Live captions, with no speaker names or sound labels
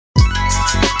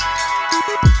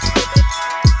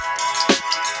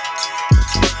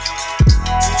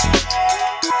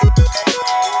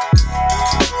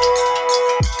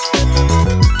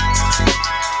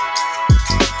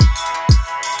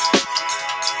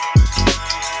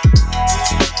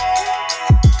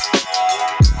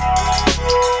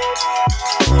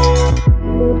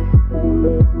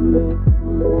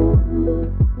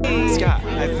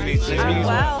meet you.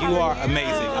 Wow. You are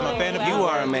amazing. I'm a fan of You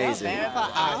are amazing.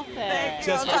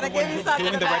 just for the one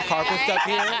doing the red carpet stuff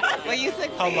here. Well, you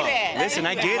succeeded. Hello. Listen,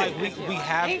 I get it. We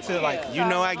have to You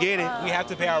know I get it. we have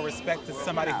to pay our respect to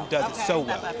somebody who does it so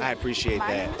well. I appreciate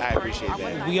that. I appreciate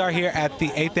that. We are here at the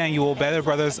 8th annual Better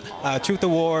Brothers Truth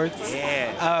Awards.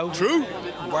 Yeah. True.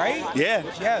 Right? Yeah.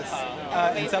 Yes.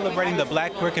 And celebrating the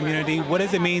Black queer community. What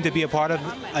does it mean to be a part of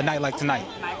a night like tonight?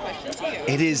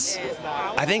 It is,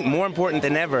 I think, more important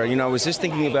than ever. You know, I was just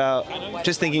thinking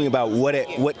about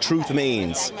what truth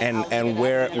means and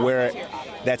where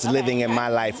that's living in my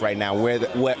life right now,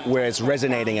 where it's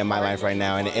resonating in my life right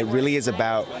now, and it really is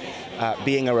about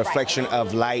being a reflection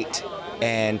of light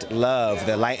and love,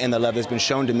 the light and the love that's been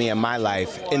shown to me in my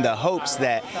life, in the hopes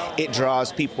that it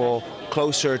draws people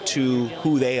closer to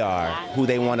who they are, who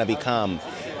they want to become,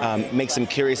 makes them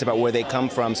curious about where they come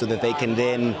from so that they can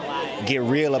then get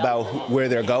real about where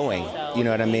they're going. You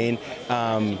know what I mean?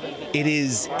 It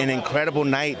is an incredible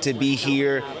night to be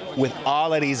here with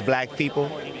all of these Black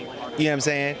people, you know what I'm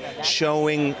saying?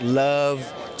 Showing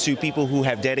love to people who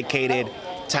have dedicated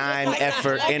time,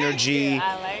 effort, energy,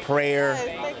 prayer,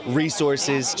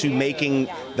 resources to making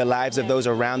the lives of those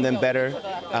around them better,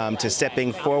 to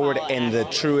stepping forward in the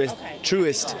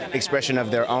truest expression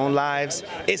of their own lives.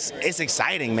 It's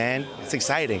exciting, man. It's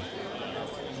exciting.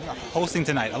 Hosting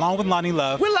tonight, along with Lonnie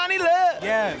Love. With Lonnie Love.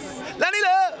 Yes. Lonnie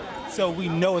Love. So we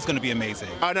know it's going to be amazing.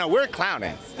 Oh no, we're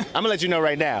clowning. I'm gonna let you know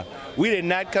right now. We did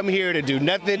not come here to do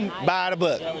nothing by the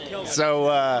book. So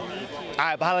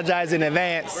I apologize in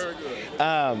advance.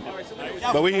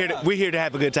 But we're here to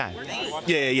have a good time.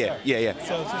 Yeah.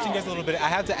 So switching gears a little bit, I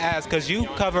have to ask, because you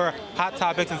cover hot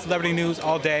topics and celebrity news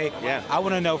all day. Yeah. I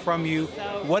want to know from you,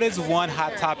 what is one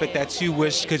hot topic that you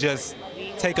wish could just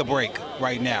take a break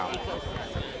right now?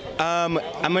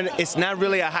 It's not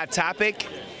really a hot topic,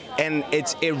 and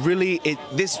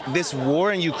this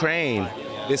war in Ukraine,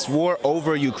 this war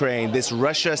over Ukraine, this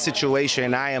Russia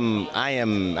situation.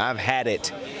 I've had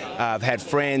it. I've had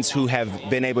friends who have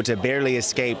been able to barely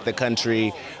escape the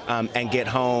country and get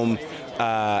home,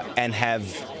 and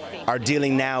are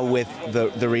dealing now with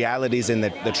the realities and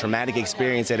the traumatic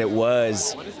experience that it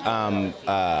was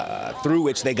through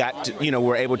which they got to,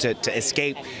 were able to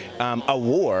escape a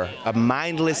war, a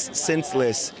mindless,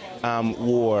 senseless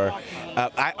war.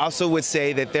 I also would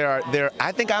say that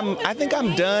I think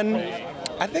I'm done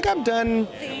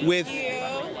with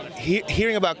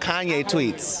hearing about Kanye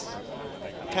tweets.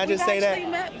 Can I just say that?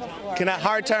 Can I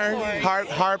hard turn,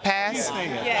 hard pass,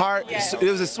 hard? It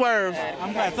was a swerve.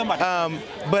 I'm glad somebody.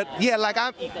 But yeah, like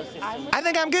I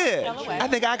think I'm good. I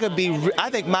think I could be. I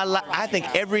think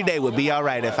every day would be all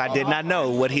right if I did not know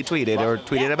what he tweeted or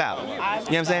tweeted about. You know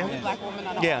what I'm saying?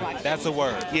 Yeah. That's a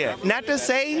word. Yeah. Not to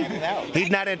say he's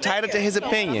not entitled to his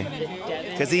opinion,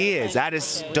 because he is. I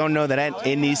just don't know that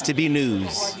it needs to be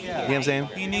news. You know what I'm saying?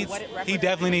 He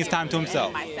definitely needs time to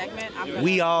himself.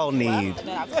 We all need.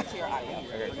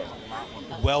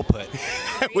 Well put.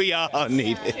 We all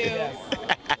need it.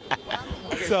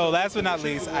 So last but not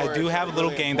least, I do have a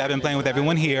little game that I've been playing with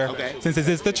everyone here. Okay. Since this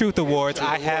is the Truth Awards,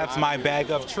 I have my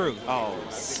bag of truth. Oh,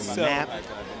 snap. So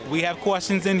we have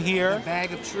questions in here.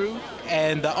 Bag of truth?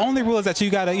 And the only rule is that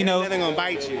you gotta, They're gonna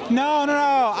bite you. No,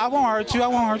 I won't hurt you. I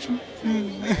won't hurt you.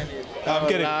 I'm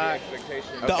kidding.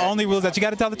 The only rule is that you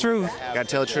gotta tell the truth. Gotta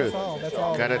tell the truth. That's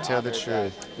all. Gotta tell the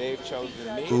truth.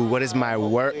 Ooh, what is my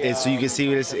worst? So you can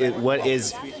see what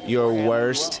is your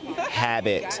worst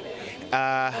habit?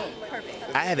 I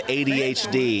have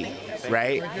ADHD,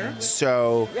 right?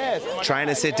 So trying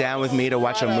to sit down with me to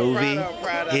watch a movie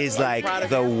is like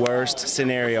the worst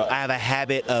scenario. I have a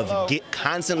habit of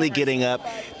constantly getting up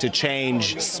to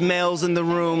change smells in the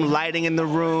room, lighting in the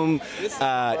room,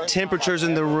 temperatures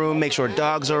in the room, make sure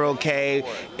dogs are okay.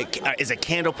 Is a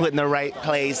candle put in the right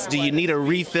place? Do you need a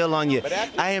refill on you?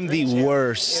 I am the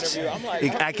worst.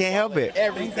 I can't help it.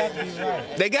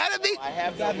 They gotta be.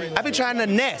 I've been trying to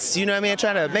nest, you know what I mean?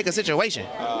 Trying to make a situation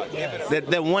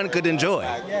that one could enjoy,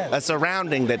 a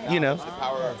surrounding that,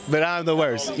 but I'm the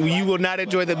worst. You will not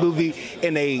enjoy the movie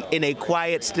in a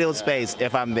quiet, still space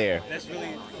if I'm there.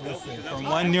 Listen, from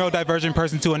one neurodivergent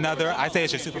person to another, I say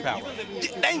it's your superpower.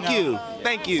 Thank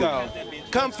you. So,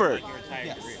 comfort.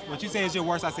 Yes. What you say is your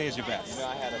worst, I say is your best.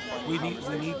 We need this.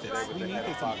 We need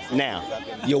this, obviously. Now,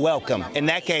 you're welcome. In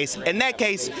that case,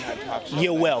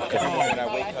 you're welcome.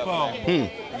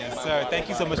 Yes, sir. Thank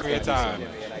you so much for your time.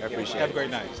 I appreciate it. Have a great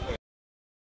night.